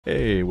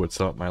Hey,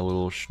 what's up, my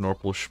little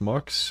schnorple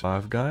schmucks?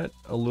 I've got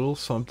a little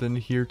something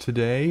here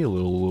today, a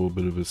little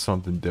bit of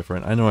something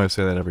different. I know I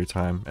say that every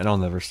time, and I'll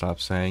never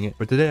stop saying it,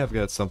 but today I've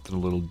got something a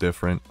little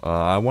different.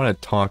 I want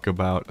to talk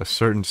about a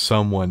certain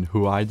someone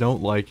who I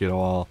don't like at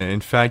all.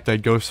 In fact,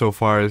 I'd go so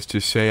far as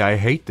to say I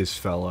hate this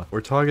fella.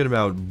 We're talking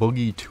about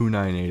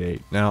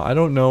Boogie2988. Now, I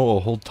don't know a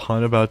whole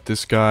ton about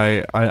this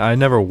guy. I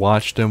never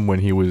watched him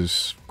when he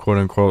was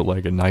quote-unquote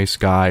like a nice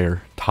guy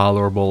or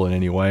tolerable in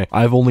any way.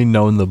 I've only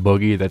known the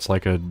Boogie that's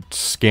like a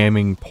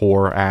scamming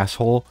poor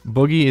asshole.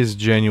 Boogie is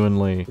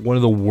genuinely one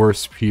of the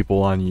worst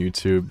people on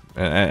YouTube,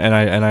 and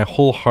I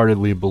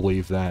wholeheartedly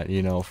believe that.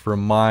 You know,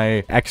 from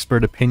my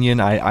expert opinion,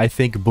 I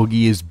think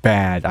Boogie is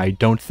bad. I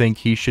don't think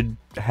he should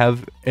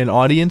have an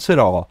audience at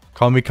all.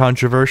 Call me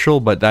controversial,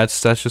 but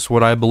that's just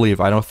what I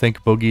believe. I don't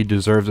think Boogie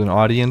deserves an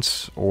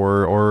audience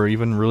or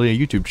even really a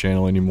YouTube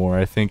channel anymore.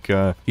 I think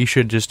he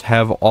should just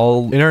have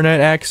all internet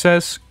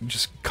access.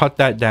 Just cut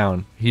that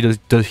down.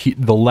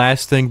 The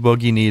last thing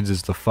Boogie needs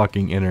is the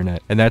fucking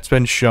internet, and that's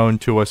been shown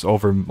to us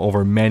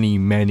over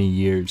many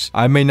years.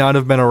 I may not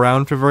have been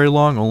around for very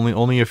long,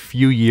 only a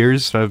few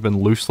years. So I've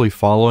been loosely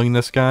following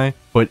this guy,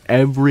 but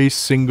every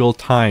single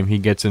time he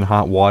gets in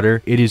hot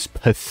water, it is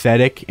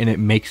pathetic and it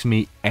makes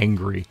me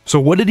angry. So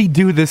what did he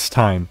do this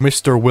time?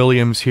 Mr.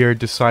 Williams here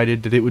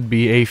decided that it would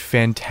be a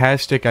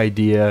fantastic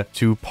idea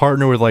to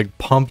partner with like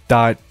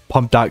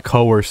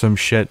Pump.co or some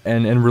shit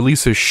and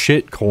release a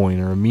shit coin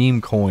or a meme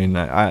coin.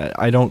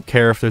 I don't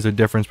care if there's a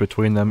difference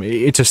between them.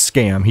 It's a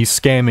scam. He's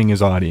scamming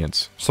his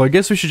audience. So I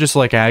guess we should just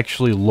like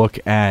actually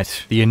look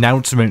at the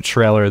announcement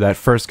trailer that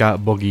first got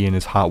Boogie in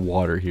his hot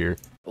water here.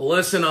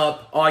 Listen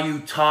up, all you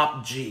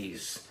top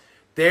G's.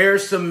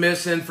 There's some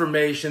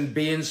misinformation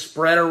being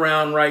spread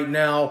around right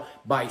now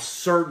by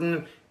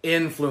certain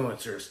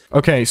influencers.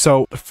 Okay,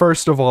 so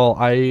first of all,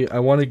 I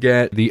want to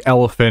get the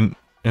elephant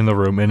in the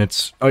room, and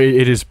it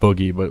is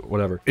Boogie, but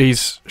whatever.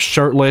 He's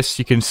shirtless.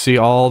 You can see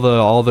all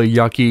the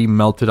yucky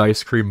melted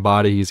ice cream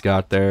body he's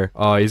got there.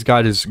 He's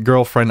got his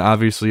girlfriend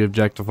obviously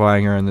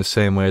objectifying her in the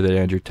same way that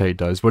Andrew Tate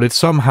does, but it's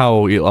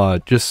somehow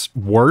just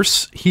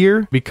worse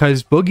here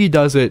because Boogie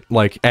does it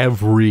like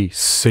every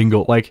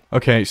single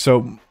okay,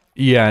 so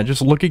yeah,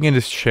 just looking at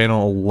his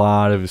channel, a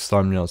lot of his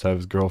thumbnails have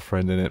his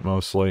girlfriend in it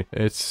mostly.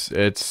 It's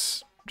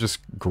just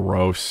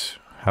gross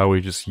how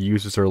he just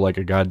uses her like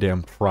a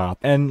goddamn prop.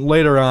 And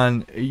later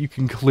on, you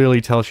can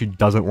clearly tell she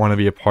doesn't want to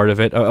be a part of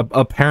it.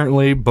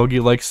 Apparently,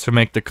 Boogie likes to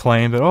make the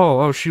claim that,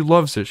 oh, she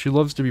loves it. She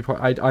loves to be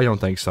part. I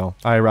don't think so.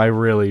 I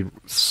really,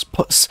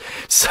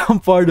 some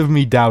part of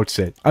me doubts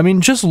it. I mean,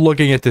 just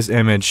looking at this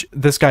image,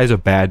 this guy's a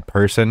bad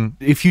person.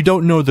 If you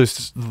don't know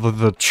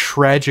the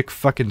tragic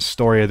fucking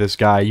story of this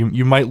guy,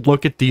 you might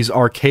look at these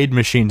arcade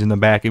machines in the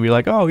back and be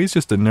like, oh, he's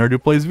just a nerd who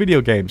plays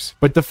video games.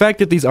 But the fact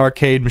that these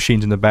arcade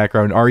machines in the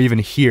background are even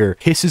here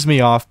pisses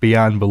me off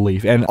beyond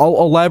belief, and I'll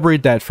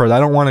elaborate that further. I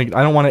don't want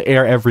to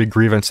air every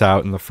grievance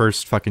out in the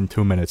first fucking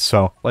 2 minutes.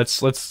 So let's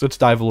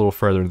dive a little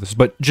further into this.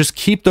 But just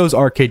keep those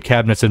arcade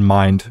cabinets in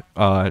mind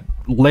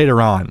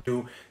later on.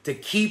 To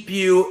keep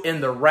you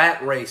in the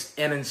rat race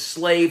and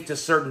enslaved to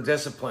certain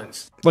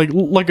disciplines. Like,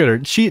 look at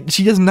her. She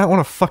does not want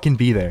to fucking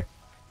be there,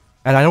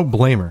 and I don't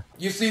blame her.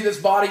 You see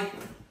this body?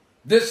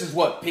 This is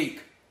what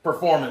peak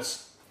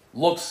performance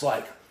looks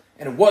like.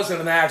 And it wasn't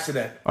an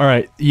accident.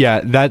 Alright,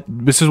 yeah,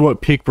 this is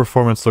what peak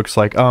performance looks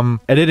like.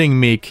 Editing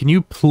me, can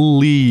you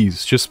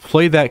please just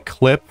play that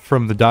clip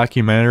from the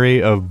documentary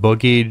of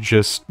Boogie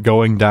just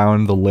going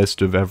down the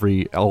list of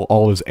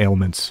all his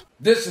ailments?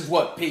 This is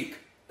what peak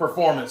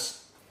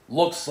performance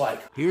looks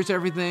like. Here's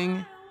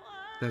everything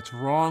that's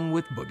wrong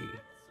with Boogie.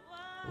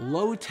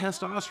 Low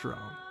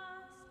testosterone,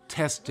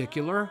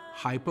 testicular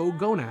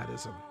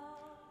hypogonadism,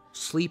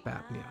 sleep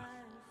apnea,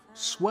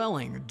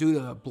 swelling due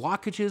to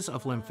blockages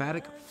of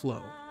lymphatic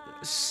flow,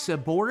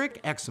 seborrheic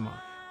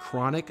eczema,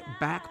 chronic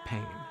back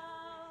pain,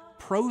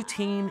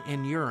 protein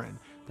in urine.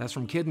 That's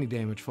from kidney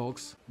damage,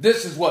 folks.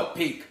 This is what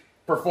peak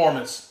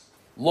performance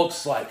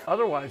looks like.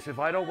 Otherwise, if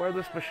I don't wear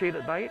this machine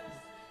at night,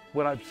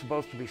 when I'm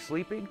supposed to be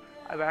sleeping,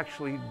 I'm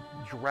actually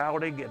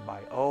drowning in my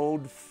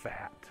own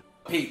fat.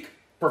 Peak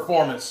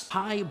performance.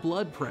 High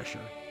blood pressure,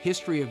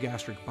 history of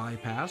gastric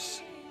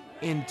bypass,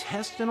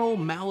 intestinal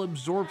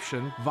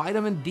malabsorption,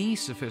 vitamin D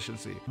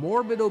sufficiency,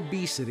 morbid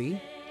obesity,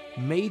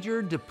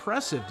 major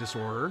depressive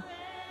disorder,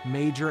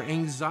 major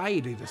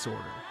anxiety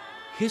disorder,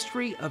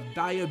 history of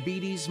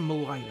diabetes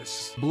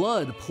mellitus,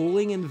 blood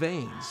pooling in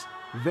veins,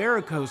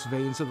 varicose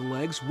veins of the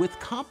legs with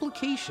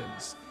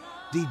complications,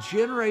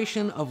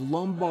 degeneration of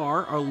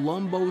lumbar or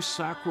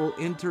lumbosacral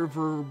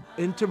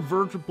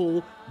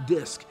intervertebral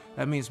disc.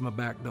 That means my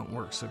back don't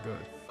work so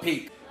good.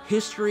 Peak.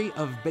 History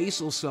of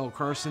basal cell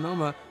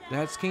carcinoma,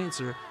 that's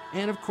cancer,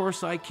 and of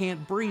course I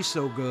can't breathe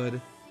so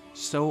good,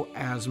 so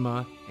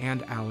asthma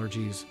and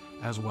allergies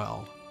as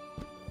well.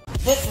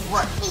 This is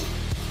what peak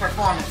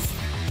performance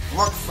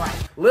looks like.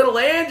 Little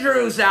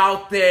Andrew's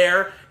out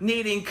there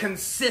needing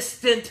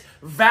consistent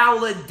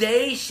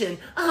validation.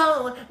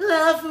 Oh,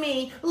 love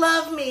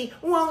me,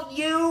 won't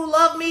you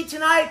love me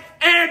tonight,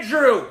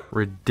 Andrew?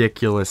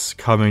 Ridiculous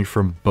coming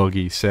from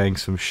Boogie saying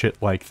some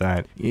shit like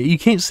that. You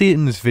can't see it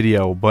in this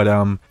video, but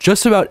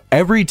just about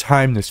every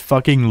time this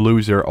fucking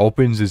loser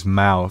opens his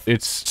mouth,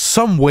 it's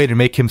some way to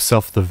make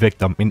himself the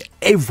victim in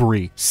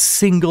every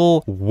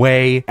single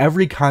way.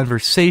 Every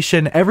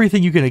conversation,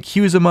 everything you can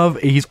accuse him of,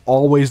 he's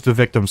always the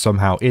victim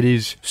somehow. It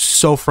is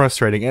so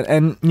frustrating.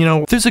 And you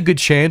know, there's a good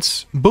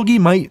chance Boogie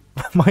might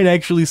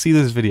actually see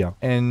this video.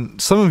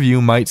 And some of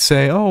you might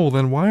say, oh,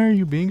 then why are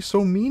you being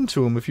so mean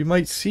to him if you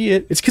might see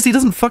it? It's because he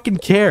doesn't fucking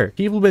care.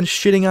 People have been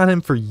shitting on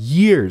him for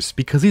years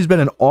because he's been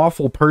an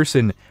awful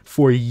person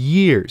for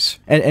years.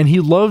 And he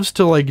loves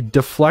to like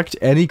deflect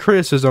any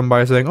criticism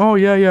by saying, oh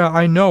yeah,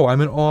 I know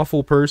I'm an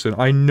awful person.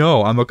 I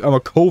know I'm a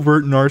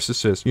covert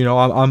narcissist. You know,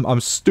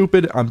 I'm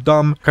stupid, I'm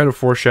dumb, kind of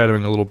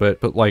foreshadowing a little bit,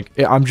 but like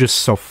I'm just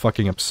so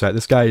fucking upset.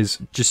 This guy is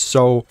just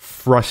so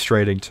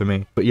frustrating to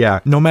me. But yeah,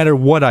 no matter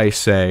what I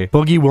say,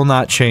 Boogie will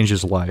not change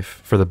his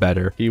life for the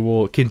better. He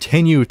will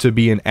continue to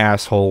be an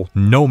asshole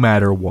no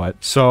matter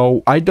what.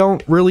 So I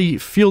don't really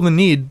feel the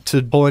need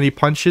to pull any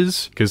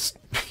punches because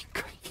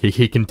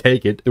he can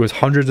take it. There was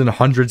hundreds and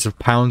hundreds of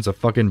pounds of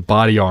fucking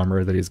body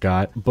armor that he's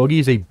got.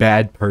 Boogie's a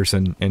bad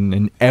person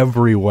in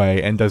every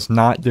way and does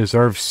not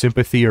deserve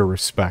sympathy or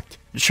respect.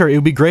 Sure, it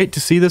would be great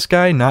to see this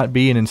guy not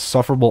be an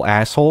insufferable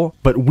asshole,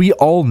 but we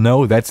all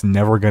know that's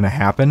never gonna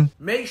happen.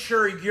 Make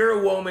sure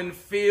your woman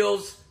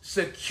feels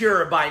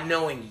secure by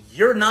knowing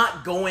you're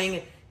not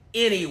going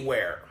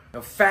anywhere.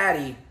 Now,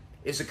 Fatty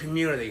is a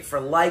community for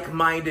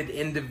like-minded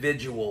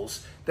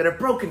individuals that have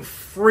broken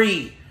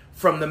free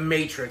from the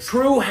matrix.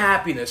 True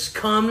happiness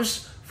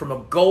comes from a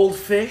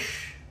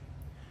goldfish,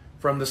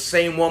 from the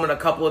same woman a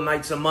couple of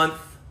nights a month,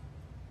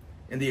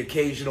 and the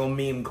occasional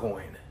meme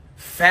coin.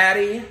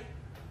 Fatty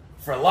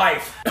for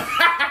life.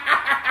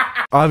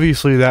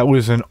 Obviously, that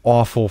was an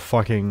awful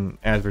fucking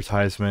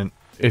advertisement,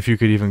 if you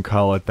could even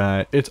call it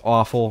that. It's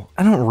awful.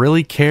 I don't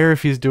really care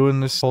if he's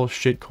doing this whole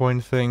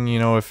shitcoin thing. You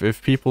know,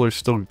 if people are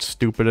still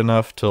stupid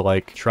enough to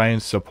like try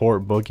and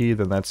support Boogie,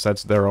 then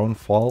that's their own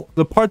fault.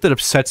 The part that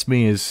upsets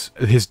me is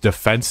his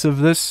defense of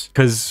this,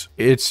 because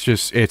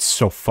it's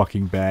so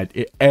fucking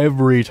bad.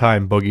 Every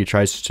time Boogie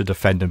tries to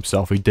defend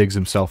himself, he digs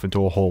himself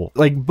into a hole.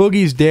 Like,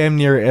 Boogie's damn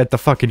near at the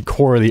fucking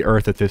core of the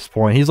earth at this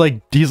point. He's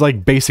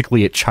like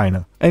basically at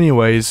China.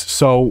 Anyways,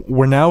 so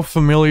we're now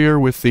familiar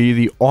with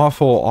the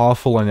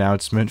awful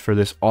announcement for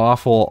this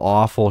awful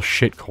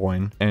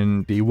shitcoin,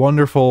 and the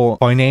wonderful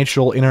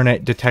financial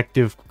internet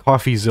detective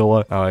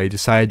CoffeeZilla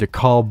decided to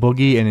call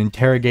Boogie and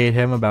interrogate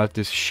him about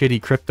this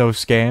shitty crypto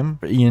scam.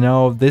 You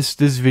know, this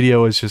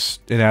video is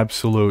just an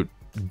absolute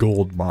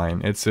gold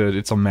mine. It's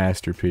a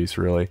masterpiece,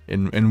 really,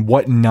 in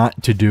what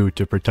not to do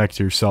to protect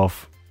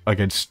yourself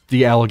against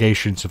the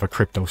allegations of a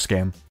crypto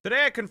scam.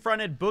 Today I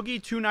confronted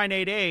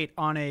Boogie2988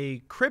 on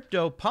a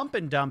crypto pump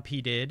and dump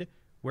he did,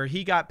 where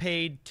he got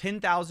paid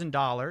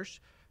 $10,000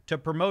 to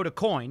promote a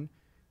coin,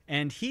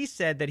 and he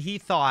said that he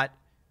thought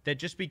that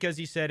just because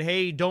he said,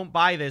 hey, don't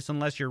buy this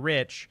unless you're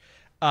rich,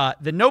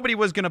 that nobody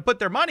was going to put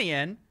their money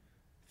in. A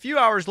few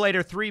hours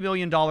later, $3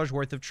 million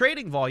worth of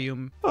trading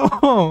volume.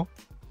 Oh,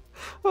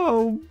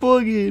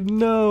 Boogie,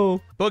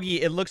 no.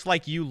 Boogie, it looks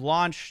like you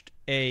launched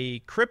a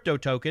crypto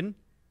token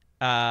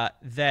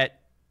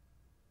that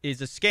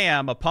is a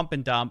scam, a pump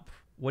and dump.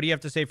 What do you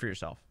have to say for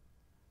yourself?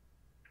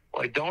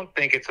 Well, I don't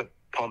think it's a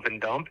pump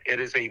and dump. It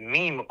is a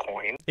meme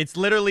coin. It's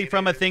literally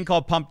from a thing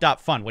called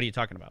pump.fun. What are you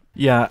talking about?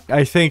 Yeah,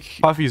 I think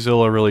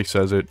CoffeeZilla really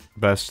says it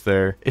best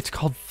there. It's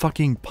called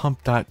fucking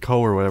pump.co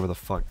or whatever the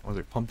fuck. Was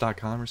it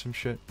pump.com or some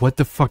shit? What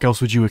the fuck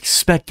else would you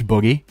expect,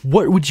 Boogie?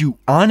 What would you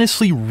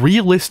honestly,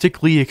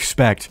 realistically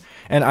expect?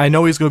 And I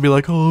know he's gonna be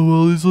like, oh,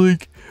 well, it's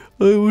like,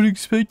 I would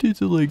expect it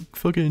to like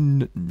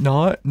fucking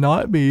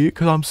not be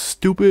because I'm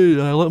stupid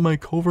and I let my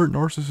covert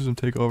narcissism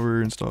take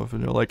over and stuff,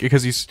 and they're like,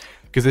 because it's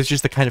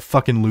just the kind of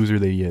fucking loser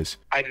that he is.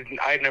 I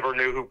never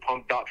knew who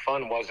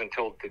Pump.Fun was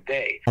until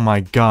today. Oh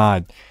my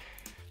god.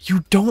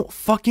 You don't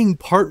fucking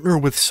partner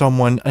with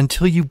someone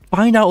until you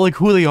find out like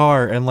who they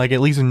are and like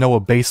at least know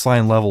a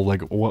baseline level.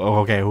 Like,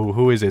 okay,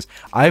 who is this?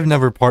 I've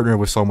never partnered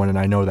with someone and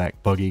I know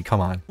that, Boogie. Come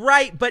on.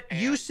 Right, but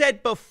you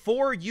said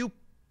before you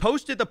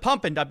posted the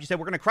pump and dump, you said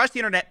we're going to crush the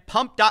internet,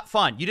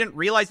 pump.fun. You didn't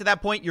realize at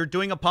that point you're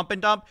doing a pump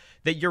and dump,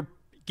 that you're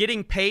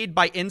getting paid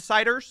by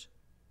insiders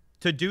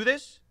to do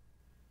this?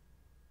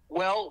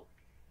 Well,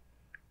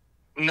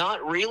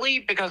 not really,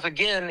 because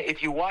again,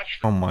 if you watch...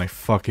 Oh my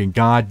fucking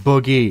god,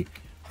 Boogie.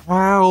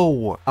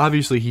 Wow.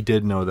 Obviously he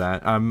did know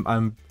that.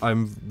 I'm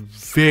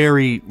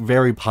very,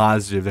 very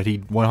positive that he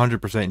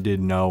 100%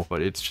 did know,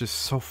 but it's just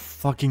so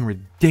fucking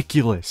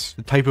ridiculous.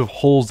 The type of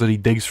holes that he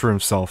digs for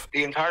himself.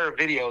 The entire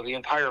video, the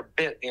entire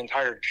bit, the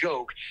entire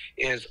joke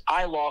is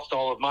I lost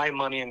all of my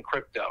money in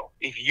crypto.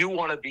 If you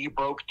want to be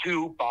broke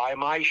too, buy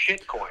my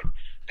shitcoin.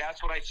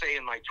 That's what I say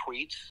in my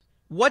tweets.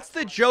 What's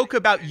the joke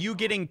about you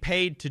getting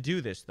paid to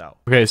do this, though?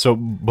 Okay, so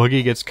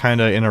Boogie gets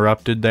kind of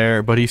interrupted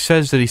there, but he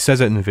says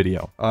it in the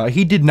video.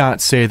 He did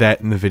not say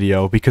that in the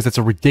video because it's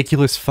a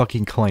ridiculous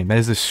fucking claim. That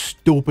is the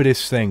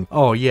stupidest thing.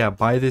 Oh yeah,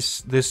 buy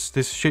this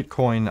shit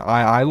coin.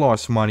 I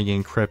lost money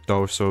in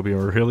crypto, so it'd be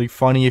really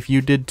funny if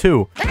you did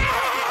too.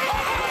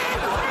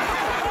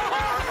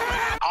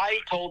 I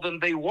told them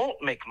they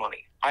won't make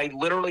money. I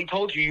literally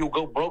told you you'll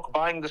go broke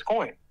buying this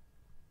coin.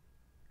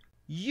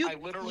 You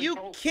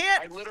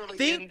can't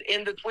think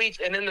in the tweets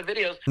and in the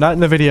videos. Not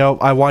in the video.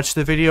 I watched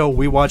the video.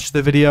 We watched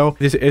the video.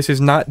 This is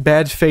not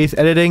bad faith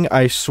editing.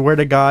 I swear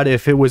to God,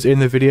 if it was in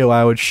the video,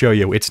 I would show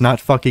you. It's not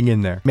fucking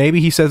in there.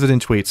 Maybe he says it in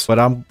tweets, but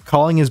I'm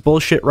calling his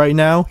bullshit right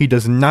now. He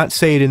does not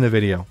say it in the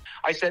video.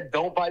 I said,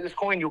 don't buy this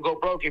coin. You'll go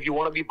broke. If you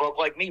want to be broke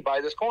like me,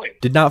 buy this coin.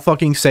 Did not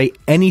fucking say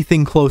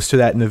anything close to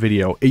that in the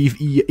video.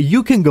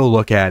 You can go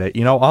look at it.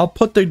 You know, I'll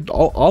put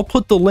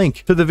the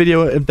link to the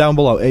video down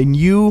below, and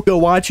you go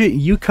watch it.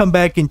 You come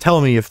back and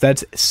tell me if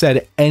that's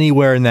said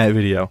anywhere in that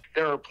video.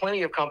 There are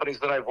plenty of companies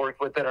that I've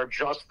worked with that are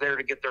just there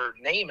to get their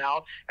name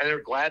out, and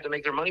they're glad to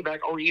make their money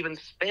back or even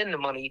spend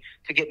money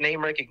to get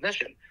name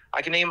recognition.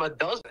 I can name a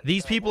dozen.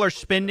 These people are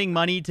spending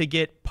money to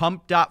get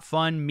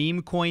pump.fun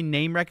meme coin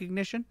name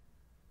recognition?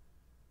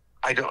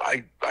 I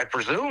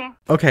presume.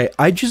 Okay,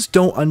 I just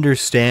don't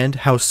understand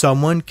how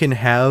someone can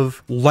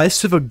have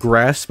less of a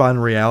grasp on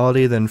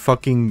reality than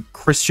fucking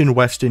Christian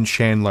Weston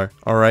Chandler,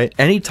 alright?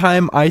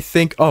 Anytime I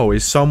think, oh,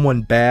 is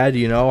someone bad,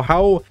 you know,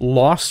 how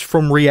lost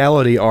from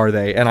reality are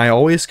they? And I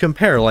always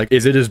compare, like,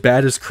 is it as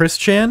bad as Chris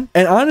Chan?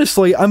 And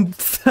honestly,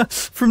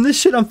 from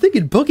this shit, I'm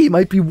thinking Boogie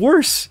might be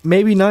worse.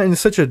 Maybe not in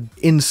such an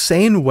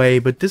insane way,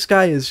 but this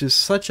guy is just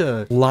such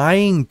a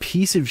lying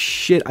piece of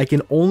shit. I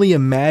can only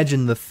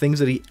imagine the things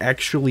that he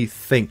actually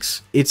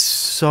thinks. It's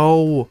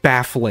so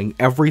baffling,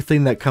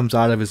 everything that comes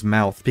out of his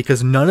mouth,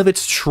 because none of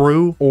it's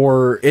true,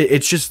 or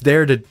it's just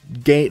there to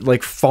gain,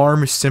 like,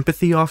 farm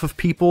sympathy off of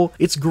people.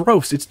 It's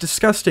gross, it's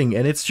disgusting,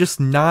 and it's just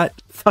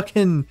not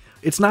fucking,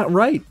 it's not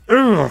right.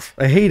 Ugh.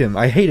 I hate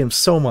him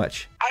so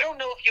much. I don't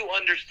know if you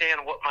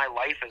understand what my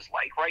life is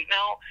like right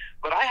now,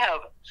 but I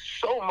have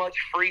so much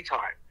free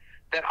time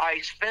that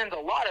I spend a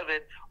lot of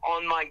it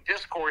on my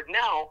Discord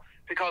now,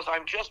 because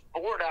I'm just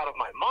bored out of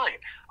my mind.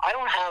 I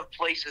don't have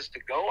places to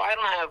go. I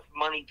don't have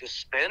money to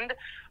spend.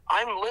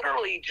 I'm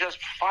literally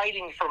just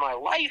fighting for my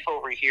life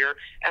over here,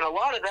 and a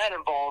lot of that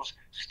involves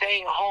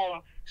staying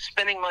home,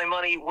 spending my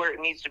money where it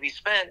needs to be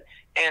spent,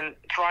 and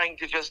trying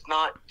to just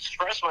not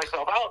stress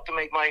myself out to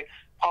make my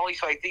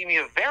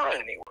polycythemia vera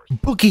any worse.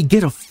 Boogie,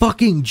 get a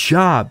fucking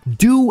job.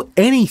 Do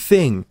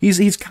anything.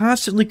 He's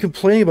constantly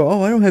complaining about,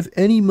 oh, I don't have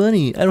any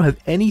money. I don't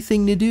have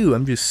anything to do.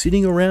 I'm just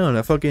sitting around,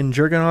 I'm fucking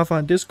jerking off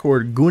on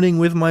Discord, gooning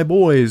with my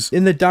boys.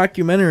 In the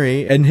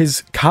documentary, and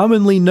his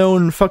commonly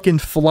known fucking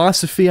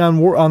philosophy on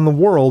the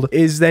world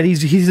is that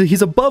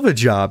he's above a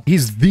job.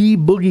 He's the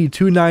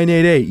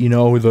Boogie2988. You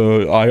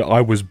know, I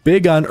was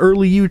big on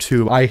early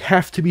YouTube. I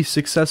have to be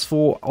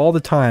successful all the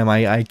time.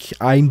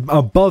 I'm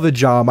above a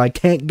job. I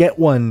can't get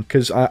one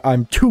because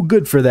I'm too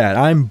good for that.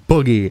 I'm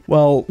Boogie.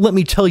 Well, let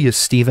me tell you,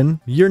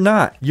 Steven, you're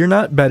not. You're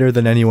not better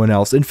than anyone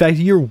else. In fact,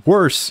 you're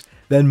worse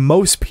than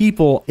most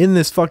people in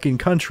this fucking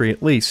country,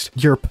 at least.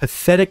 You're a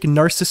pathetic,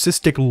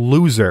 narcissistic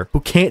loser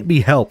who can't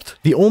be helped.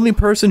 The only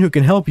person who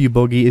can help you,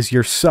 Boogie, is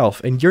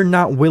yourself, and you're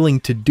not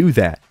willing to do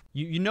that.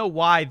 You know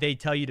why they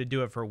tell you to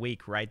do it for a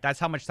week, right? That's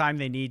how much time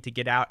they need to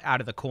get out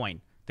of the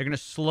coin. They're going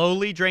to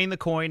slowly drain the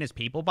coin as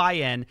people buy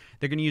in.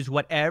 They're going to use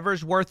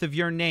whatever's worth of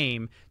your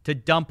name to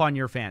dump on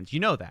your fans.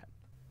 You know that.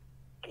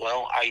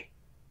 Well,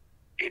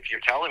 if you're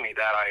telling me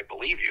that, I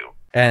believe you.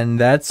 And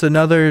that's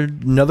another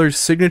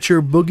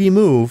signature Boogie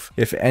move.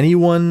 If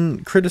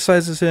anyone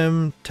criticizes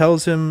him,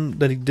 tells him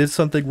that he did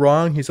something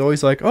wrong, he's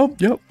always like, oh,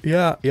 yep,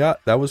 yeah,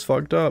 that was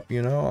fucked up.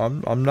 You know,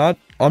 I'm not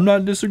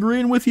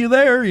disagreeing with you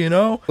there, you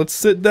know. Let's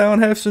sit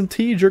down, have some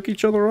tea, jerk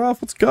each other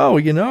off. Let's go,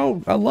 you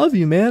know. I love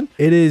you, man.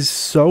 It is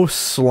so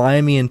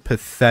slimy and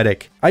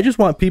pathetic. I just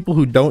want people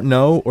who don't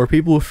know, or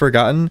people who've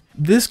forgotten,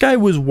 this guy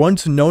was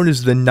once known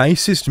as the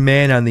nicest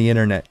man on the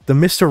internet. The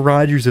Mr.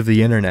 Rogers of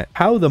the internet.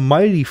 How the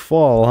mighty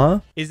fall, huh?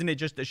 Isn't it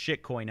just a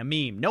shitcoin, a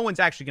meme? No one's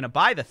actually going to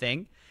buy the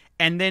thing.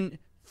 And then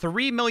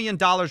 $3 million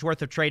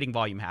worth of trading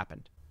volume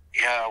happened.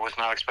 Yeah, I was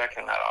not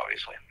expecting that,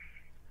 obviously.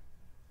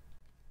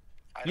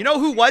 You know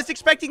who was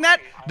expecting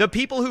that? The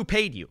people who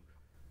paid you.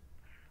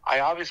 I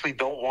obviously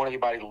don't want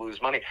anybody to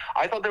lose money.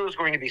 I thought there was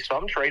going to be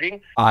some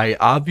trading. I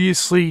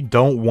obviously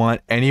don't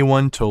want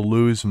anyone to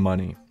lose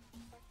money.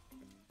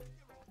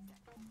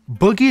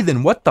 Boogie,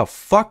 then what the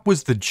fuck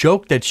was the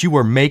joke that you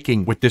were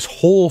making with this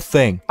whole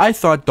thing? I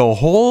thought the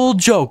whole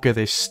joke of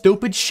this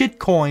stupid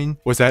shitcoin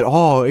was that,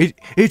 oh,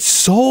 it's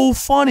so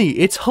funny.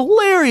 It's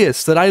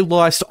hilarious that I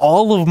lost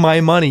all of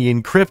my money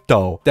in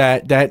crypto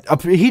that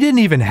he didn't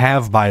even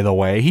have, by the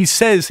way. He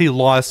says he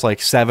lost like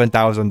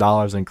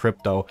 $7,000 in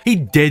crypto. He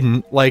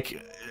didn't.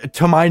 Like,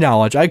 to my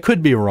knowledge, I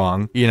could be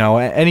wrong. You know,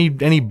 any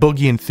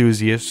Boogie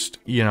enthusiast,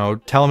 you know,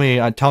 tell me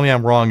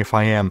I'm wrong if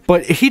I am.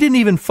 But he didn't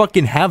even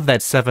fucking have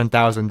that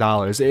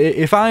 $7,000.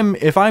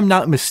 If I'm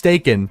not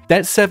mistaken,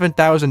 that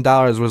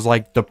 $7,000 was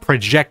like the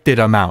projected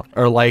amount,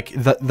 or like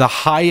the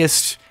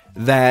highest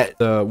that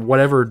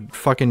whatever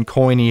fucking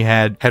coin he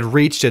had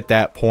reached at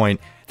that point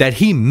that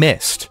he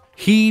missed.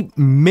 He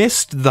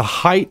missed the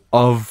height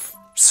of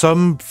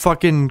some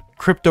fucking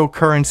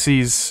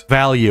cryptocurrency's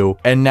value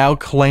and now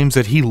claims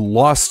that he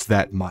lost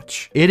that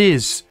much. It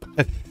is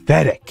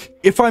pathetic.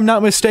 If I'm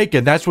not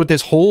mistaken, that's what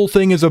this whole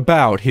thing is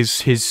about.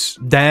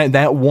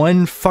 That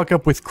one fuck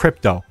up with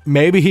crypto.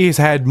 Maybe he's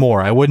had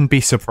more. I wouldn't be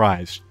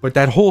surprised. But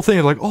that whole thing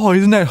is like, oh,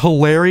 isn't that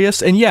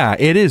hilarious? And yeah,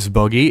 it is,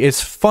 Boogie.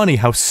 It's funny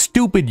how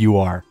stupid you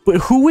are.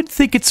 But who would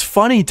think it's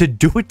funny to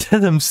do it to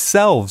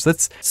themselves?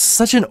 That's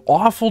such an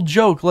awful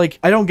joke. Like,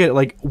 I don't get it.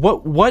 Like,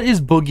 what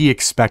is Boogie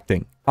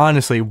expecting?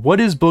 Honestly, what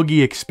is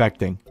Boogie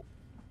expecting?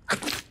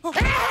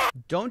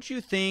 Don't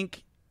you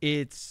think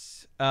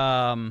it's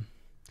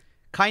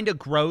kind of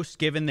gross,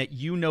 given that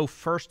you know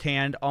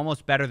firsthand,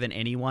 almost better than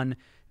anyone,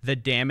 the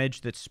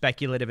damage that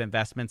speculative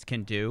investments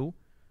can do,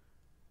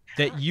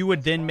 that you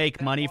would then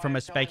make money from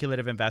a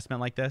speculative investment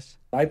like this?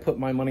 I put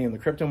my money in the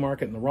crypto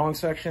market in the wrong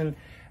section,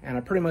 and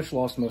I pretty much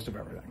lost most of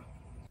everything.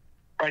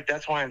 Right,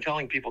 that's why I'm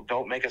telling people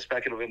don't make a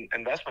speculative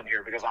investment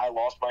here, because I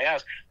lost my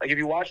ass. Like, if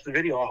you watch the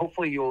video,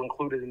 hopefully you'll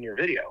include it in your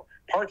video,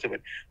 parts of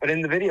it. But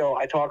in the video,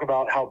 I talk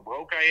about how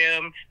broke I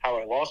am, how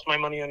I lost my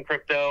money on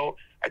crypto.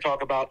 I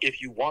talk about,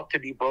 if you want to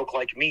be broke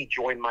like me,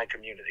 join my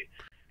community.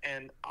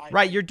 And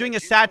right, you're doing a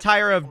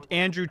satire of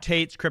Andrew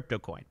Tate's crypto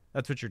coin.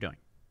 That's what you're doing.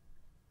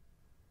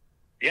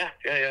 Yeah.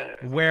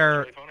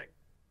 Where?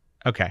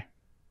 Okay.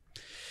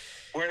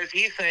 Whereas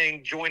he's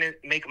saying join it,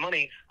 make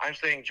money. I'm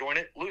saying join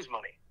it, lose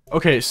money.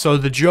 Okay, so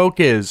the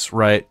joke is,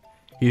 right,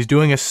 he's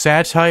doing a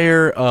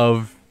satire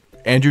of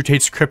Andrew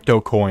Tate's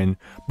crypto coin,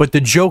 but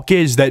the joke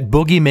is that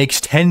Boogie makes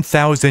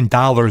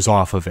 $10,000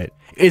 off of it.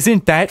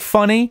 Isn't that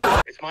funny?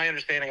 It's my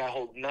understanding I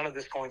hold none of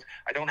these coins.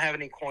 I don't have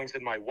any coins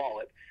in my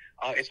wallet.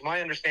 It's my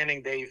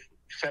understanding they've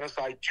set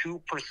aside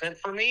 2%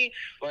 for me,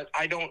 but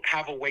I don't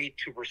have a way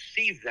to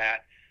receive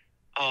that.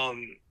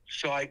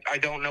 So I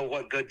don't know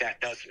what good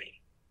that does me.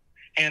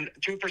 And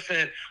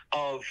 2%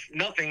 of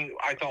nothing,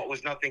 I thought,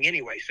 was nothing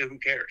anyway, so who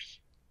cares?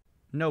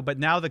 No, but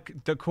now the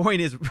coin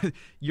is,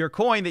 your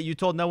coin that you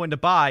told no one to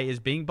buy is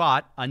being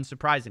bought,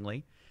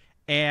 unsurprisingly,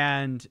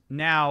 and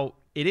now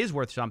it is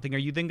worth something. Are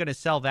you then going to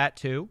sell that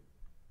too?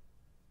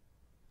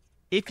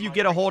 If you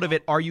get a hold of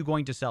it, are you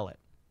going to sell it?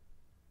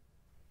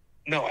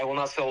 No, I will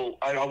not sell.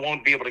 I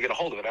won't be able to get a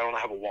hold of it. I don't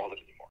have a wallet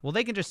anymore. Well,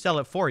 they can just sell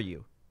it for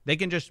you. They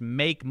can just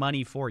make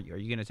money for you. Are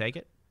you going to take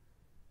it?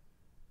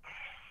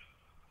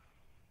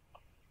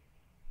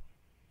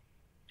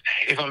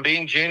 If I'm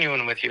being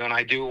genuine with you, and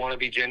I do want to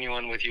be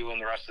genuine with you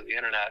and the rest of the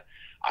internet,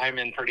 I'm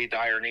in pretty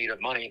dire need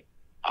of money.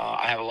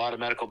 I have a lot of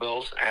medical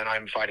bills, and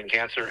I'm fighting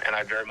cancer, and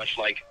I very much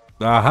like...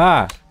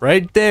 Aha!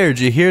 Right there, did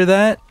you hear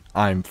that?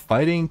 I'm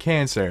fighting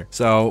cancer.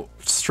 So,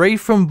 straight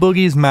from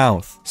Boogie's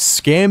mouth,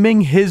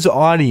 scamming his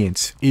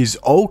audience is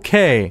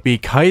okay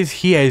because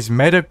he has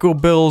medical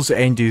bills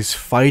and is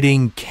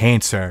fighting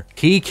cancer.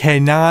 He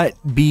cannot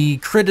be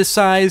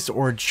criticized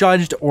or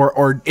judged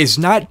or is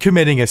not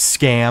committing a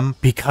scam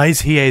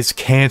because he has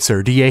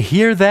cancer. Do you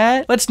hear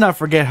that? Let's not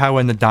forget how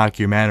in the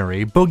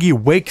documentary, Boogie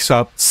wakes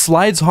up,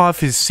 slides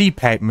off his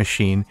CPAP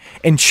machine,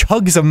 and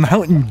chugs a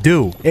Mountain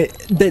Dew.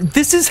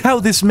 This is how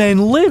this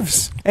man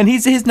lives. And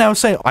he's now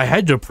saying, I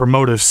had to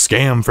promote a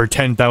scam for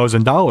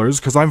 $10,000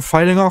 because I'm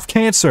fighting off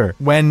cancer.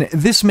 When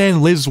this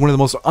man lives one of the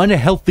most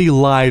unhealthy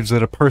lives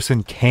that a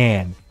person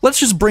can. Let's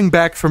just bring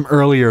back from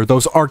earlier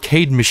those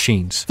arcade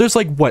machines. There's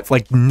like, what,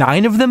 like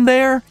 9 of them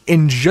there?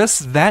 In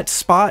just that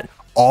spot,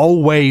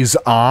 always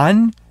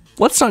on?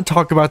 Let's not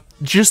talk about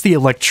just the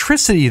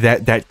electricity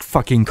that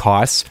fucking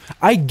costs.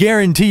 I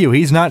guarantee you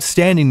he's not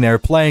standing there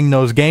playing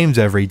those games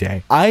every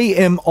day. I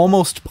am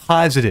almost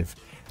positive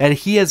that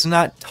he has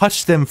not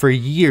touched them for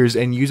years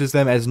and uses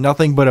them as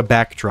nothing but a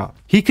backdrop.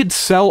 He could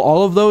sell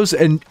all of those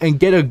and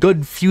get a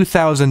good few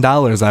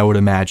 $1,000s, I would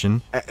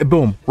imagine.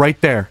 Boom, right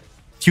there.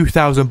 Few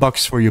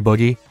 $1,000 for you,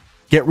 Boogie.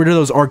 Get rid of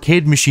those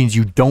arcade machines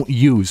you don't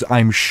use,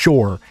 I'm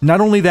sure. Not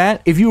only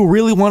that, if you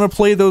really want to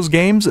play those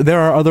games,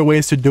 there are other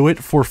ways to do it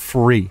for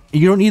free.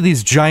 You don't need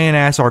these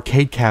giant-ass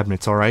arcade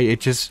cabinets,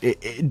 alright?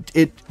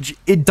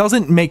 It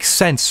doesn't make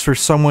sense for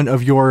someone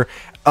of your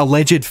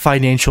alleged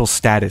financial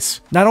status.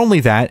 Not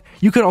only that,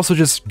 you could also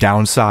just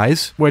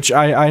downsize, which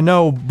I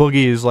know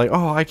Boogie is like,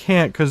 oh, I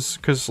can't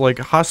cause like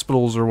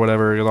hospitals or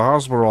whatever, the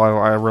hospital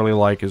I really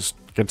like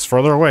gets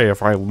further away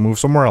if I move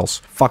somewhere else.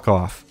 Fuck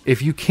off.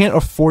 If you can't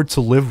afford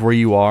to live where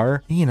you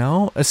are, you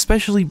know,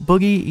 especially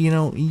Boogie, you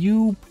know,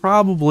 you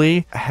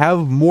probably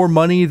have more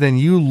money than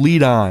you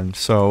lead on.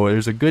 So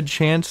there's a good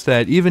chance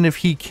that even if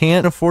he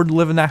can't afford to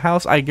live in that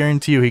house, I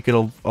guarantee you he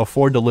could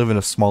afford to live in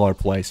a smaller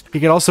place. He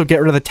could also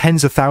get rid of the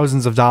tens of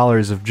thousands of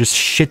dollars of just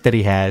shit that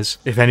he has,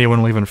 if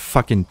anyone will even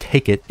fucking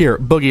take it. Here,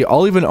 Boogie,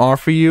 I'll even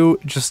offer you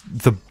just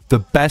the the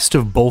best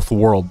of both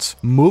worlds.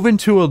 Move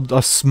into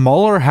a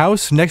smaller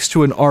house next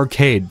to an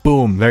arcade.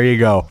 Boom, there you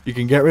go. You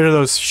can get rid of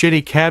those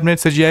shitty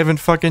cabinets that you haven't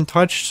fucking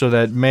touched, so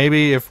that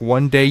maybe if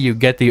one day you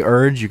get the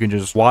urge, you can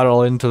just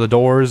waddle into the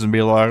doors and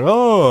be like,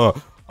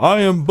 oh,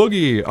 I am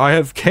Boogie, I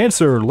have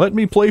cancer, let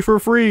me play for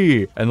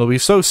free. And they'll be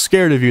so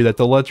scared of you that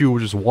they'll let you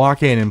just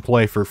walk in and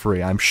play for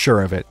free, I'm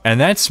sure of it. And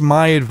that's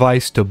my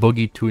advice to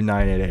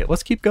Boogie2988.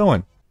 Let's keep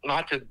going.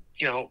 Not to,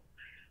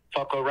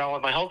 fuck around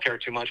with my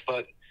healthcare too much,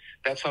 but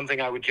that's something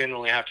I would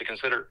genuinely have to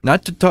consider.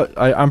 Not to talk,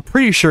 I'm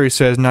pretty sure he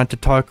says not to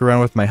talk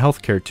around with my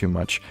healthcare too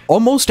much.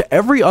 Almost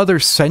every other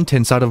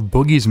sentence out of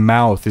Boogie's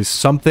mouth is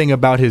something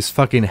about his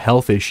fucking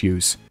health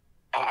issues.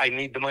 I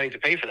need the money to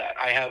pay for that.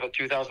 I have a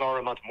 $2,000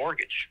 a month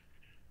mortgage.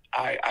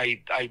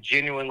 I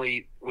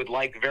genuinely would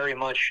like very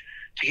much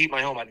to keep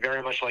my home. I'd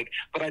very much like,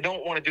 but I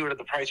don't want to do it at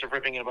the price of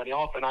ripping anybody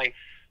off. And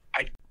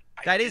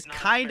that is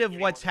kind of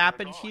what's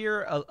happened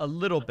here a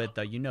little bit,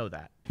 though. You know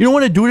that. You don't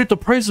want to do it at the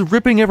price of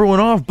ripping everyone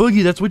off,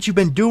 Boogie. That's what you've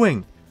been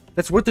doing.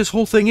 That's what this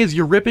whole thing is.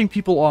 You're ripping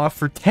people off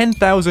for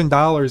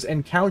 $10,000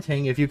 and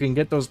counting if you can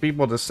get those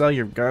people to sell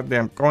your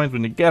goddamn coins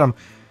when you get them.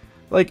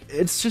 Like,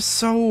 it's just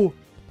so...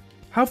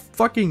 How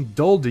fucking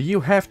dull do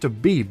you have to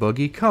be,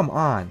 Boogie? Come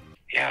on.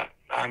 Yeah,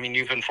 I mean,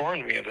 you've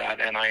informed me of that,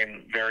 and I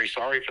am very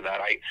sorry for that.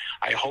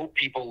 I hope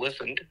people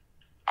listened.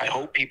 I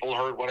hope people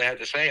heard what I had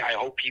to say. I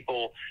hope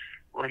people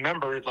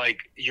remembered, like,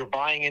 you're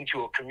buying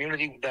into a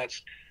community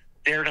that's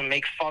there to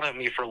make fun of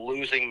me for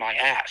losing my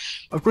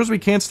ass. Of course we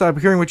can't stop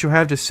hearing what you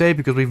have to say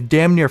because we've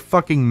damn near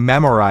fucking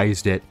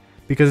memorized it.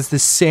 Because it's the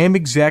same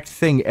exact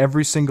thing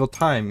every single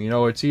time.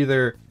 It's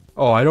either,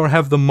 oh, I don't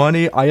have the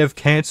money, I have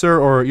cancer,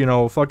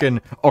 or,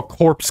 fucking a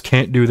corpse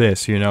can't do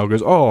this,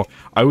 because, oh,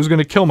 I was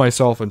gonna kill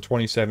myself in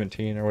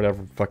 2017 or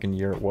whatever fucking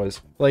year it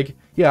was. Like,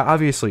 yeah,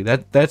 obviously,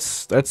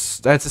 that's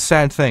a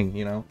sad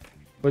thing,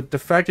 But the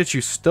fact that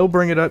you still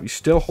bring it up, you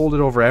still hold it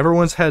over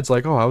everyone's heads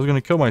like, oh, I was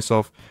gonna kill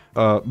myself,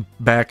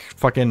 back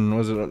fucking,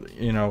 was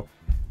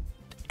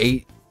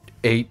it,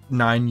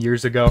 9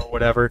 years ago, or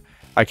whatever.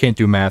 I can't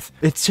do math.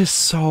 It's just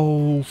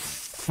so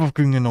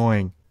fucking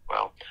annoying.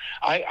 Well,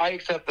 I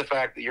accept the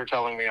fact that you're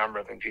telling me I'm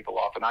ripping people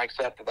off, and I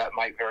accept that that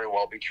might very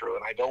well be true,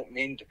 and I don't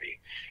mean to be.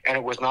 And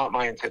it was not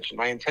my intention.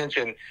 My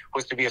intention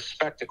was to be a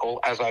spectacle,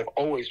 as I've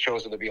always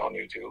chosen to be on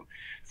YouTube,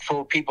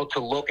 for people to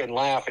look and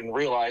laugh and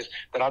realize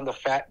that I'm the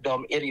fat,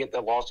 dumb idiot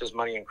that lost his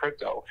money in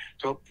crypto,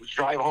 to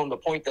drive home the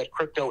point that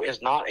crypto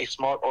is not a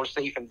smart or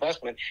safe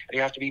investment, and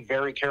you have to be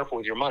very careful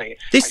with your money.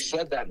 I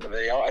said that in the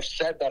video. I've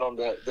said that on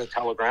the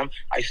Telegram.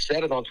 I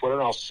said it on Twitter,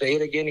 and I'll say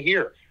it again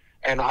here.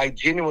 And I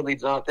genuinely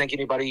do not think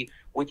anybody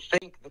would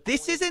think...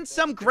 This isn't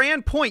some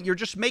grand point. You're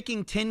just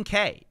making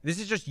 10K. This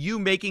is just you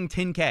making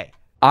 10K.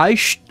 I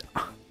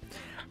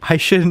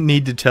shouldn't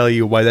need to tell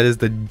you why that is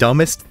the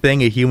dumbest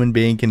thing a human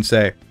being can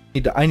say.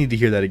 I need to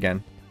hear that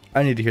again.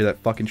 I need to hear that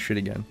fucking shit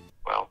again.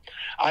 Well,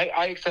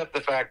 I accept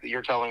the fact that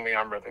you're telling me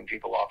I'm ripping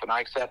people off, and I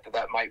accept that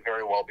that might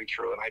very well be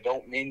true, and I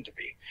don't mean to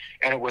be.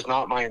 And it was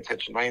not my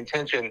intention. My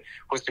intention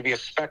was to be a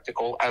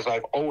spectacle, as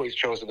I've always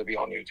chosen to be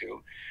on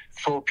YouTube,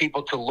 for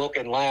people to look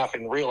and laugh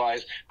and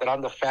realize that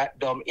I'm the fat,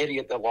 dumb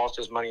idiot that lost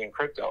his money in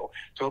crypto,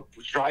 to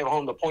drive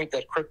home the point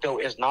that crypto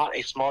is not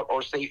a smart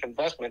or safe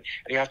investment,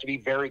 and you have to be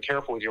very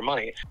careful with your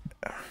money.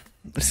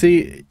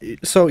 See,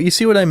 so you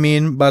see what I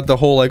mean about the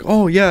whole, like,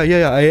 oh, yeah,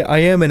 I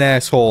am an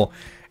asshole.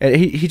 And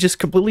he just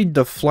completely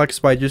deflects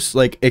by just,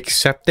 like,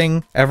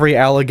 accepting every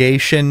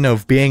allegation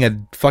of being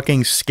a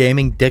fucking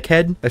scamming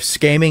dickhead. A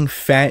scamming,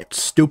 fat,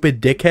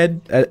 stupid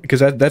dickhead. Because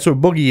that's what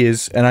Boogie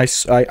is. And I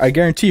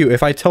guarantee you,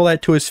 if I tell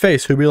that to his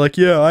face, he'll be like,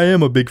 yeah, I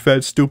am a big,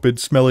 fat, stupid,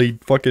 smelly,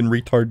 fucking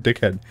retard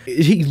dickhead.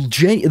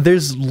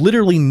 There's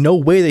literally no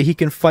way that he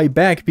can fight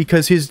back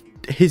because he's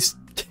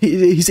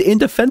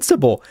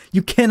indefensible.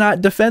 You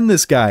cannot defend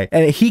this guy,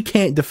 and he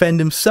can't defend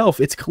himself.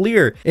 It's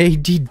clear. And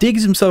he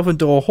digs himself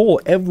into a hole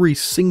every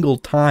single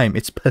time.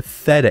 It's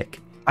pathetic.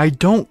 I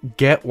don't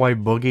get why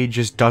Boogie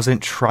just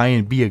doesn't try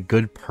and be a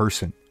good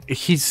person.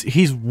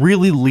 He's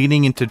really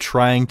leaning into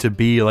trying to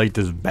be like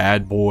this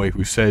bad boy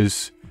who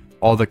says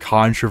all the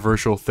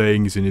controversial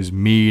things and is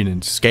mean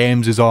and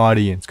scams his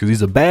audience because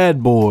he's a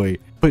bad boy.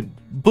 But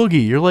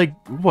Boogie, you're like,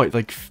 what,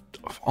 like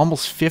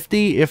almost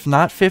 50, if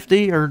not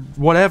 50, or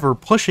whatever,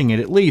 pushing it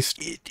at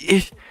least.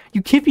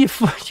 You can't be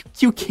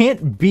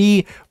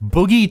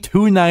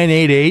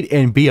Boogie2988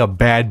 and be a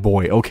bad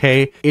boy,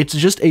 okay? It's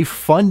just a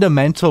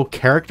fundamental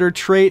character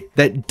trait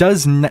that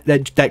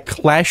that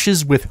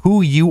clashes with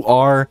who you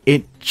are.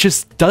 It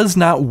just does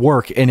not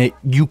work, and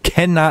you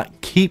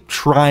cannot keep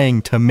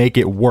trying to make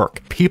it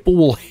work. People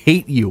will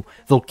hate you.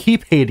 They'll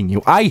keep hating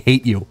you. I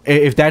hate you.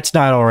 If that's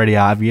not already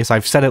obvious,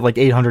 I've said it like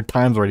 800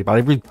 times already, but I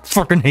really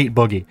fucking hate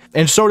Boogie.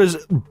 And so does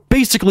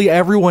basically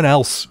everyone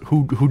else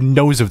who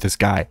knows of this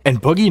guy.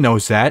 And Boogie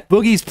knows that.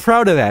 Boogie's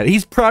proud of that.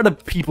 He's proud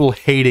of people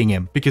hating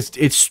him because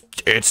it's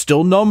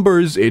still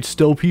numbers. It's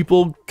still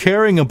people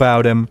caring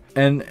about him.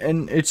 And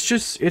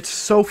it's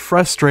so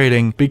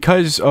frustrating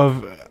because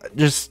of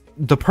just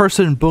the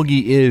person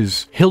Boogie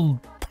is. He'll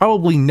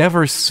probably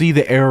never see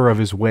the error of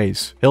his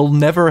ways. He'll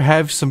never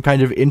have some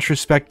kind of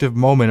introspective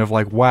moment of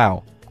like,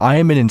 wow, I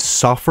am an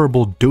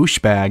insufferable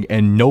douchebag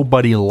and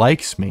nobody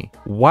likes me.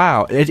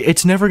 Wow,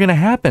 it's never gonna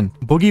happen.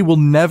 Boogie will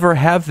never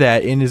have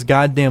that in his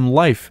goddamn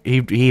life.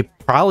 He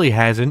probably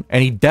hasn't,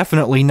 and he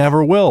definitely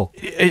never will.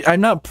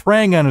 I'm not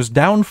preying on his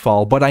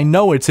downfall, but I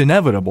know it's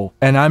inevitable,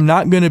 and I'm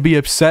not gonna be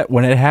upset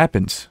when it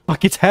happens.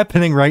 Like, it's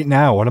happening right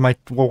now. What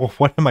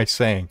am I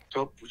saying?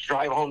 To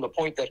drive home the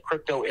point that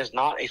crypto is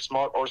not a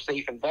smart or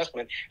safe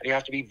investment, and you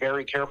have to be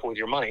very careful with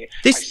your money.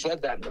 I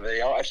said that in the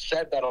video. I've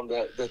said that on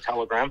the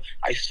Telegram.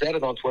 I said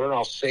it on Twitter, and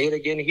I'll say it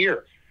again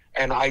here.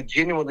 And I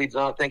genuinely do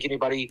not think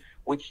anybody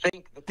would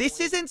think that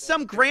this isn't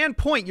some grand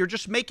point. You're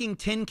just making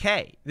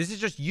 10K. This is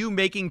just you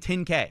making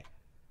 10K.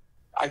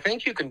 I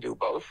think you can do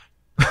both.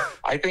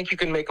 I think you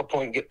can make a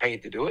point and get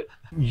paid to do it.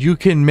 You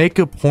can make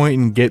a point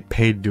and get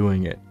paid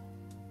doing it.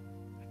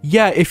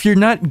 Yeah, if you're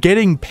not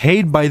getting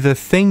paid by the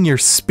thing you're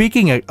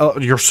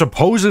you're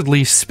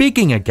supposedly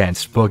speaking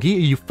against, Boogie, are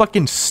you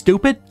fucking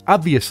stupid?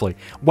 Obviously.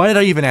 Why did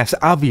I even ask?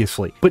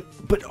 Obviously. But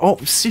oh,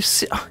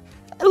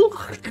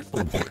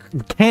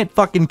 can't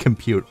fucking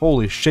compute.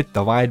 Holy shit,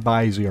 divide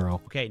by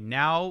 0. Okay,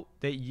 now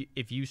that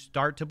if you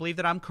start to believe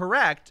that I'm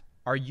correct,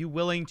 are you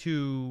willing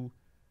to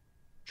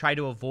try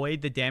to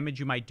avoid the damage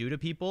you might do to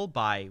people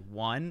by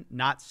 1,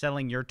 not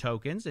selling your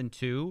tokens, and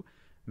 2,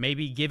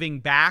 maybe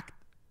giving back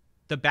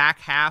the back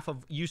half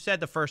of, you said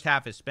the first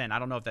half is spent. I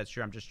don't know if that's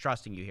true. I'm just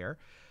trusting you here.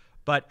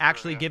 But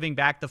actually giving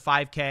back the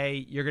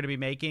 5K you're going to be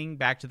making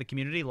back to the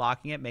community,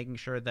 locking it, making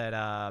sure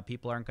that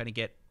people aren't going to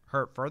get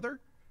hurt further?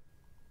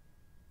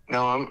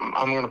 No,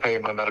 I'm going to pay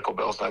my medical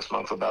bills next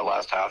month with that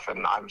last half,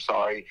 and I'm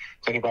sorry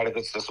to anybody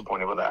that's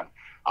disappointed with that.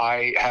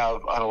 I have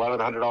an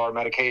 $1,100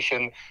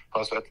 medication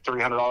plus a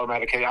 $300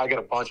 medication. I get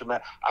a bunch of I'm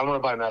going to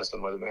buy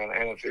medicine with it, man.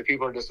 And if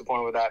people are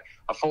disappointed with that,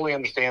 I fully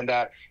understand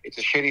that. It's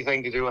a shitty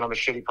thing to do, and I'm a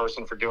shitty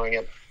person for doing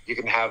it. You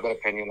can have that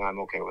opinion, and I'm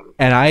okay with it.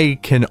 And I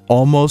can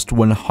almost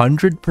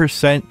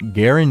 100%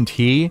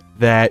 guarantee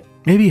that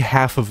maybe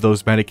half of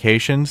those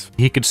medications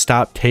he could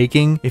stop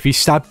taking if he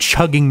stopped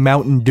chugging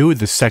Mountain Dew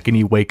the second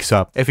he wakes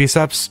up. If he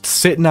stops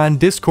sitting on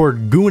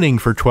Discord gooning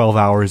for 12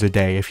 hours a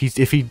day. If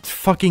he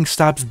fucking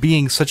stops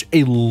being such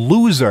a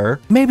loser,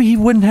 maybe he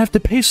wouldn't have to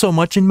pay so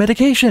much in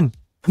medication.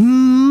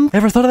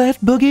 Ever thought of that,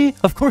 Boogie?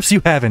 Of course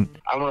you haven't.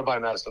 I'm going to buy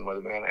medicine with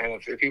it, man.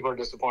 And if people are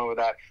disappointed with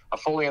that, I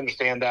fully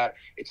understand that.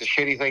 It's a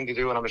shitty thing to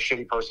do, and I'm a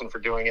shitty person for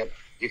doing it.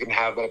 You can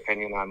have that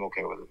opinion, and I'm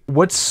okay with it.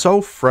 What's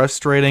so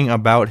frustrating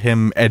about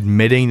him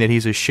admitting that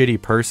he's a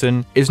shitty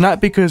person is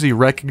not because he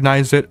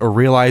recognizes it or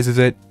realizes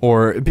it,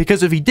 or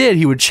because if he did,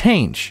 he would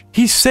change.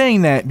 He's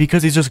saying that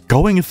because he's just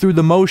going through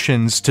the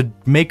motions to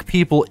make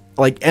people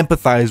like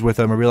empathize with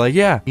him or be like,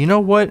 yeah, you know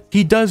what?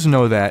 He does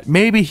know that.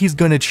 Maybe he's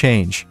gonna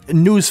change.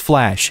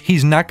 Newsflash,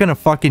 he's not gonna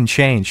fucking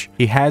change.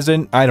 He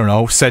hasn't, I don't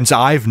know, since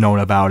I've known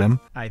about him.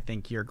 I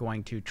think you're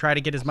going to try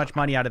to get as much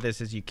money out of this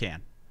as you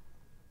can.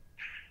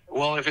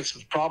 Well, if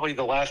it's probably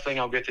the last thing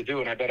I'll get to do,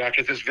 and I bet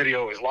after this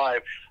video is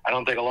live, I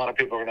don't think a lot of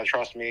people are going to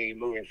trust me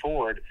moving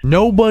forward.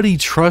 Nobody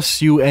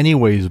trusts you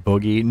anyways,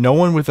 Boogie. No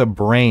one with a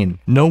brain.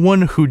 No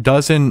one who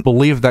doesn't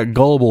believe that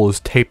Gullible is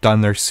taped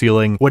on their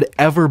ceiling would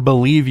ever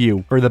believe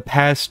you for the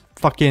past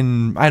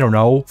fucking, I don't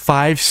know,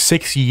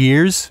 5-6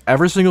 years.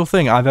 Every single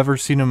thing I've ever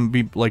seen him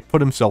be like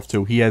put himself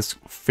to, he has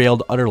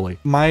failed utterly.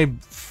 My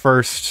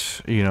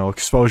first,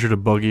 exposure to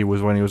Boogie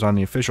was when he was on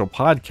the official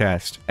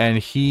podcast, and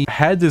he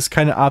had this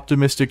kind of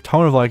optimistic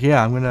tone of like,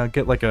 yeah, I'm gonna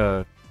get like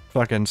a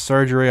fucking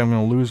surgery, I'm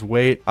gonna lose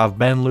weight, I've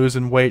been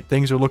losing weight,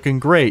 things are looking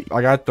great,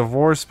 I got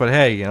divorced, but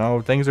hey,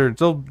 things are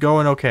still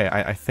going okay.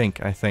 I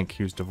think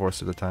he was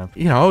divorced at the time.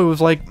 It was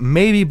like,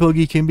 maybe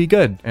Boogie can be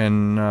good,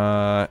 and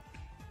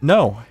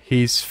no,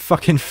 he's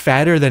fucking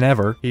fatter than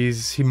ever.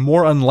 He's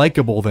more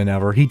unlikable than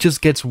ever. He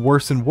just gets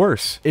worse and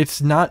worse.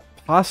 It's not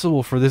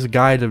possible for this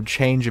guy to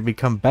change and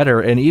become better,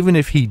 and even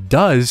if he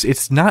does,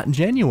 it's not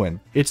genuine.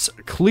 It's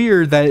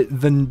clear that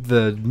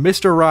the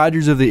Mr.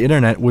 Rogers of the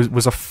internet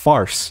was a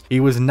farce.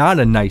 He was not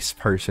a nice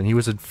person. He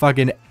was a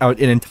fucking an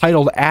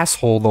entitled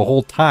asshole the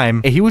whole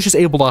time, and he was just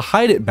able to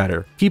hide it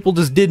better. People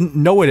just didn't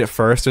know it at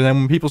first, and then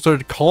when people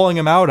started calling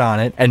him out on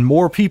it, and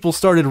more people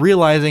started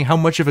realizing how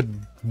much of a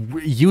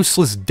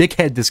useless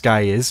dickhead this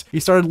guy is, he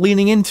started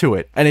leaning into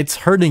it, and it's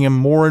hurting him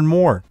more and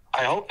more.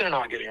 I hope they're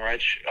not getting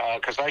rich,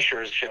 because I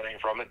sure is shedding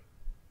from it.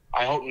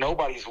 I hope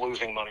nobody's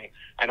losing money,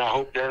 and I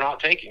hope they're not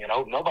taking it. I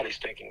hope nobody's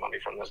taking money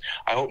from this.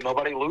 I hope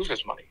nobody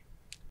loses money.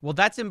 Well,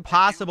 that's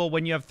impossible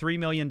when you have $3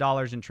 million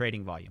in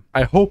trading volume.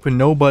 I hope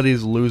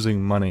nobody's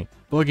losing money.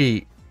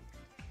 Boogie,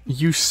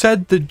 you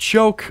said the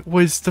joke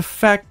was the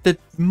fact that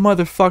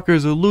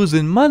motherfuckers are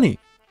losing money.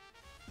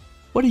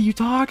 What are you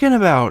talking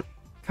about?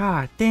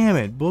 God damn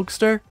it,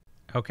 Boogster.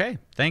 Okay,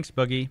 thanks,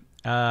 Boogie.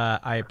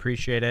 I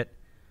appreciate it.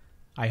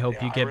 I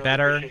hope you get really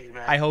better. You,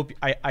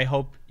 I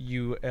hope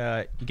you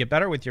get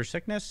better with your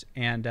sickness.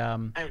 And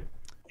yeah,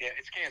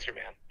 it's cancer,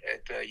 man.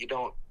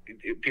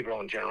 People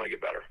don't generally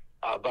get better.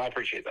 But I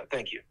appreciate that.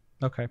 Thank you.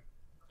 Okay.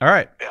 All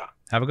right. Yeah.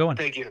 Have a good one.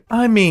 Thank you.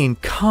 I mean,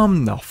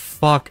 come the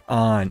fuck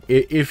on.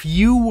 If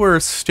you were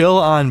still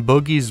on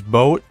Boogie's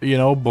boat, you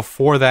know,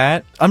 before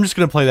that, I'm just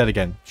gonna play that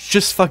again.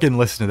 Just fucking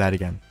listen to that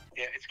again.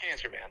 Yeah, it's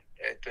cancer, man.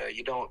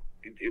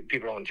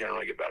 People don't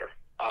generally get better.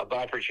 But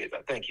I appreciate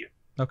that. Thank you.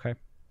 Okay.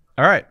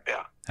 All right.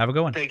 Yeah. Have a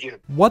good one. Thank you.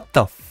 What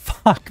the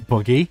fuck,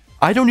 Boogie?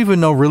 I don't even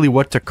know really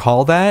what to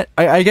call that.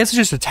 I guess it's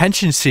just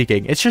attention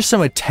seeking. It's just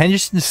some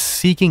attention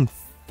seeking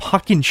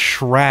fucking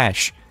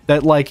trash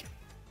that, like,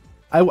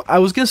 I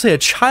was gonna say a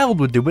child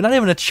would do, but not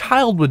even a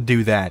child would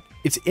do that.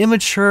 It's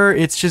immature.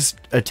 It's just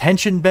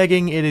attention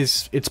begging.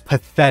 It's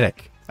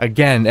pathetic.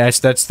 Again, that's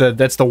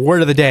the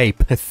word of the day,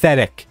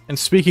 pathetic. And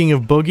speaking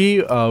of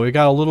Boogie, we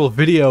got a little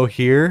video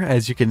here.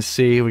 As you can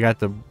see, we got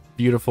the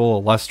beautiful,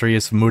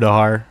 illustrious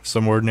Mudahar,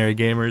 Some Ordinary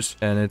Gamers.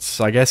 And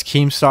it's, I guess,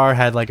 Keemstar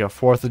had like a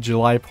 4th of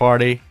July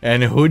party.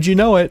 And who'd you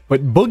know it?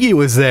 But Boogie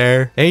was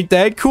there. Ain't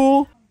that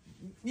cool?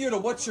 Muta,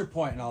 what's your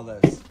point in all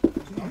this?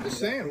 I'm just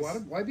saying,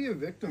 why be a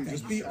victim?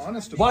 Just be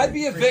honest about Why it.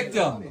 be a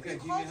victim?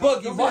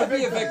 Boogie, why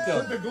be a victim?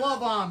 Put the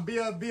glove on. Be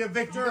a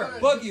victor.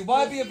 Boogie,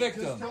 why be a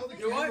victim? Tell the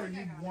camera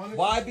you wanted.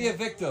 Why be a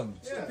victim?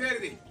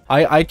 Stupidity.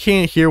 I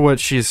can't hear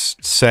what she's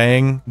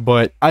saying,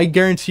 but I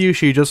guarantee you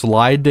she just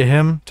lied to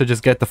him to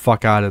just get the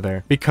fuck out of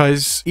there.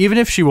 Because even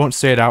if she won't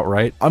say it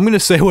outright, I'm gonna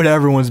say what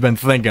everyone's been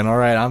thinking. All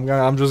right,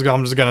 I'm just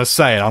gonna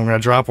say it. I'm gonna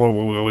drop what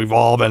we've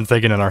all been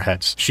thinking in our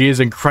heads. She is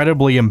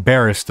incredibly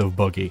embarrassed of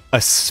Boogie,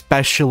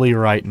 especially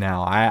right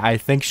now. I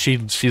think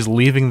she's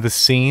leaving the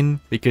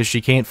scene because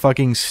she can't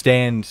fucking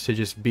stand to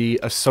just be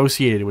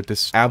associated with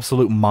this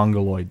absolute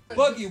mongoloid.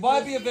 Boogie,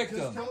 why be a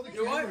victim? Tell the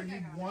camera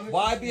you wanted.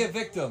 Why be a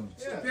victim?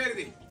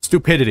 Stupidity.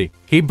 Stupidity.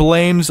 He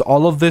blames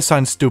all of this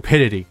on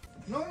stupidity.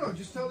 No,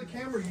 just tell the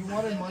camera you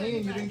wanted money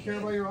and you didn't care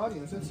about your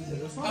audience. That's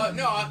fine.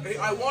 No,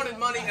 I wanted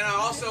money, and I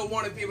also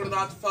wanted people to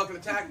not to fucking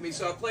attack me,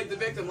 so I played the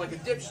victim like a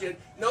dipshit,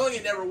 knowing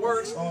it never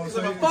works, because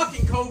I'm a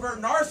fucking covert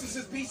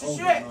narcissist piece of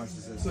shit.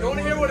 You want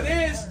to hear what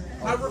it is?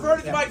 I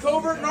reverted to my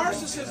covert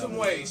narcissism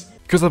ways.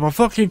 Because I'm a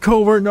fucking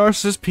covert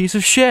narcissist piece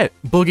of shit.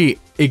 Boogie,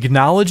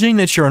 acknowledging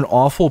that you're an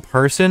awful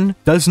person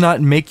does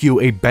not make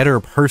you a better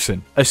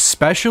person.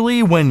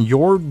 Especially when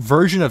your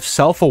version of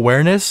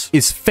self-awareness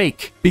is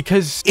fake.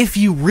 Because if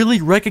you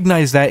really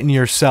recognize that in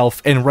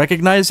yourself and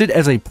recognize it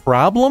as a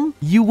problem,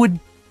 you would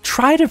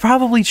try to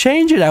probably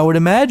change it, I would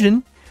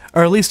imagine.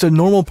 Or at least a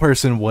normal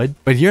person would.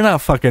 But you're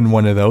not fucking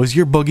one of those.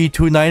 You're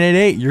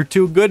Boogie2988. You're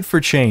too good for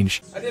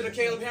change. I did a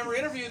Caleb Hammer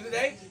interview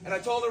today, and I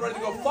told everybody to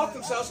go fuck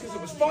themselves because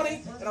it was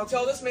funny, and I'll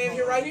tell this man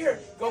here right here,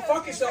 go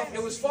fuck yourself,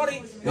 it was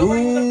funny.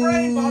 Nobody with a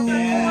brain bought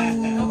that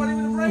point. Nobody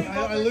with a brain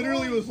bought I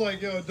literally was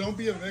like, yo, don't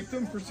be a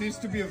victim, proceeds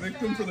to be a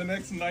victim for the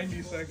next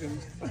 90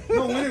 seconds.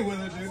 No winning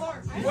with it, dude.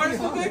 Where's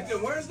the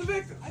victim? Where's the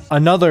victim?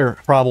 Another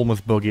problem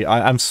with Boogie,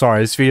 I'm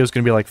sorry, this video is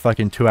going to be like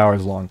fucking 2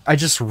 hours long. I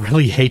just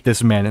really hate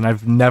this man, and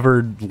I've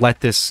never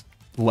let this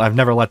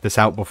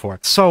out before.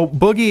 So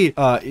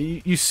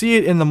Boogie, you see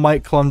it in the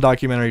Mike Klum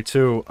documentary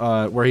too,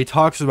 where he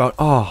talks about,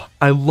 oh,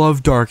 I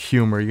love dark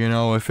humor, you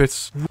know, if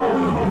it's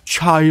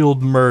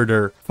child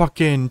murder,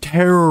 fucking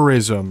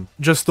terrorism,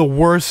 just the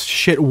worst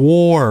shit,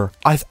 war.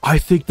 I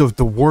think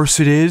the worse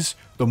it is,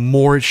 the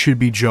more it should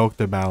be joked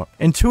about.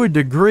 And to a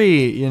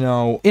degree, you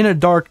know, in a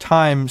dark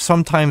time,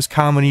 sometimes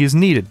comedy is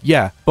needed.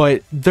 Yeah,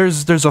 but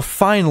there's a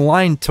fine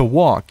line to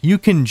walk. You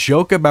can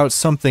joke about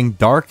something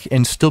dark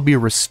and still be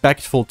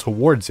respectful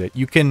towards it.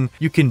 You can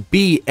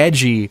be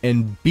edgy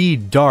and be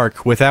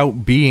dark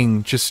without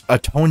being just a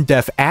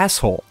tone-deaf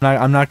asshole.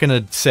 I'm not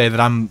gonna say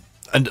that I'm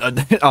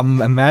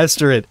a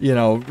master at, you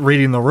know,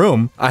 reading the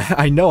room.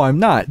 I know I'm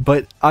not,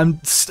 but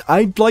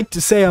I'd like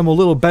to say I'm a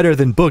little better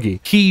than Boogie.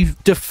 He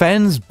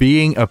defends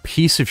being a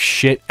piece of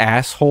shit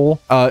asshole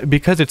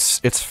because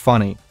it's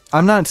funny.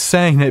 I'm not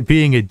saying that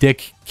being a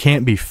dick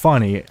can't be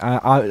funny.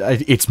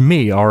 It's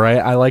me, all right?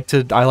 I like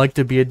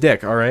to be a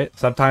dick, all right?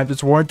 Sometimes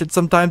it's warranted,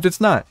 sometimes it's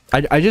not.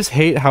 I just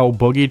hate how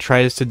Boogie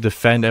tries to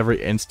defend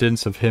every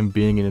instance of him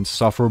being an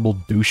insufferable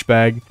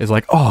douchebag. It's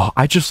like, oh,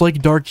 I just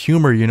like dark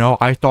humor, you know?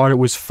 I thought it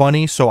was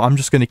funny, so I'm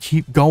just gonna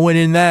keep going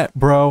in that,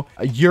 bro.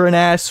 You're an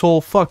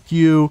asshole, fuck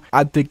you.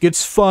 I think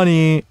it's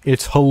funny.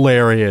 It's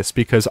hilarious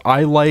because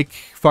I like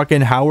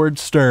fucking Howard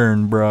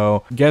Stern,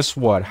 bro. Guess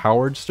what?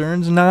 Howard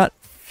Stern's not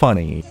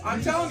funny.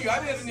 I'm telling you,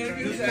 I did an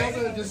interview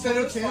today. Just tell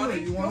the camera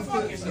you wanted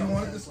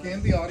to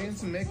scam the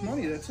audience and make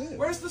money, that's it.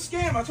 Where's the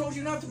scam? I told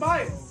you not to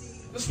buy it.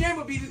 The scam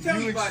would be to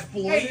tell you, but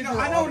hey, you know,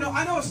 I know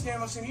a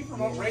scam. I've seen you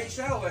promote Raid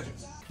Shadow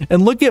Legends.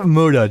 And look at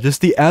Muda,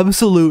 just the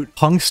absolute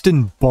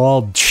tungsten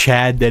bald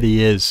Chad that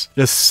he is.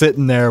 Just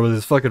sitting there with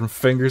his fucking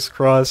fingers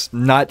crossed,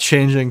 not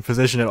changing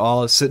position at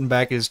all, sitting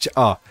back his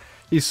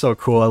he's so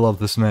cool. I love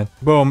this man.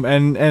 Boom.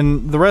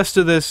 And the rest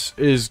of this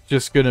is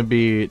just going to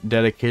be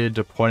dedicated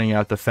to pointing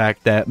out the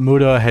fact that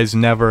Muda has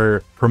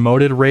never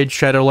promoted Raid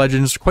Shadow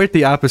Legends. Quite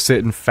the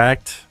opposite, in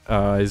fact.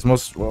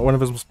 One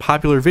of his most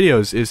popular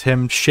videos is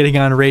him shitting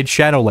on Raid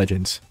Shadow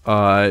Legends.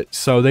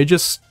 So they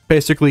just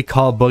basically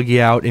call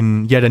Boogie out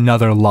in yet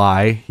another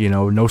lie, you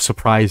know, no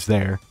surprise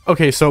there.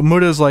 Okay, so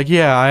Muda's like,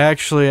 yeah,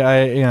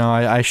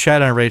 I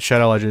shat on Raid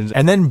Shadow Legends,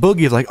 and then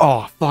Boogie's like,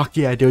 oh, fuck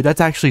yeah, dude, that's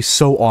actually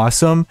so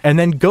awesome, and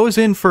then goes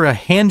in for a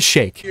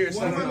handshake.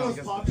 One of my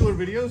most popular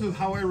videos is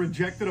how I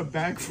rejected a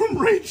bag from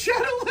Raid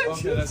Shadow Legends.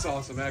 Okay, that's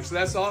awesome, actually.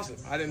 That's awesome.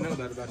 I didn't know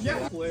that about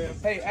you. Yeah.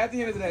 Hey, at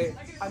the end of the day,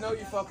 I know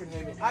you fucking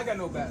hate me. I got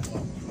no bad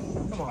luck.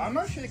 Come on. I'm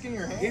not shaking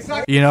your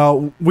hand. You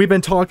know, we've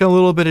been talking a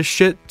little bit of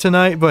shit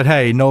tonight, but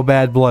hey, no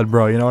bad blood,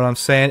 bro, you know what I'm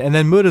saying? And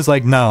then Muda's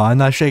like, no, I'm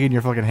not shaking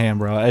your fucking hand,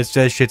 bro. It's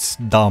just shit's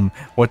dumb.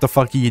 What the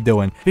fuck are you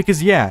doing?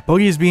 Because yeah,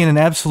 Boogie's being an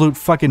absolute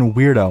fucking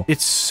weirdo.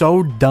 It's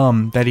so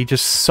dumb that he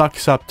just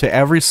sucks up to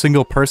every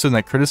single person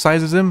that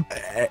criticizes him,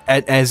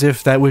 as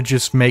if that would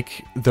just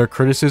make their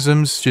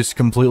criticisms just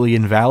completely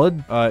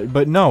invalid.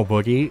 But no,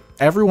 Boogie,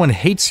 everyone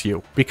hates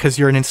you because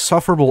you're an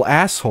insufferable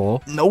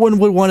asshole. No one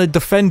would want to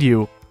defend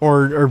you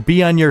or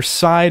be on your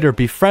side or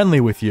be friendly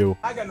with you.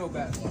 I got no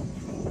bad luck.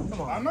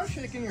 Come on. I'm not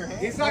shaking your hand.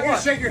 He's not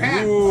gonna shake your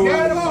hand.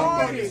 Stand him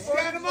up.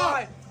 Stand him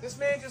up. This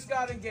man just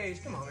got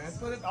engaged. Come on,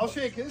 man. I'll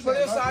shake his hand. Put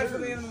it aside for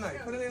the end of the night.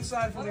 Put it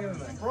inside for the end of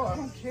the night. Bro, I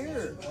don't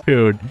care.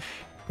 Dude,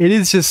 it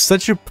is just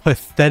such a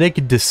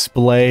pathetic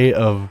display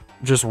of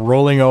just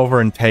rolling over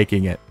and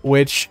taking it.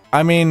 Which,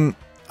 I mean,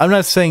 I'm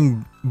not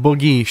saying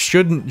Boogie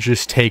shouldn't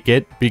just take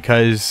it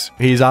because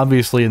he's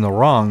obviously in the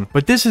wrong,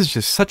 but this is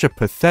just such a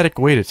pathetic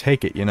way to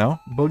take it, you know?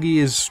 Boogie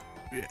is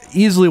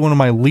easily one of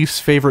my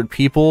least favorite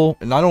people,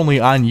 not only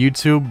on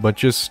YouTube, but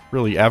just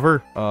really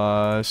ever.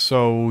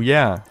 So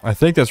yeah, I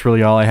think that's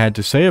really all I had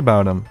to say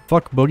about him.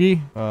 Fuck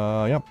Boogie.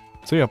 Yep.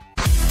 See ya.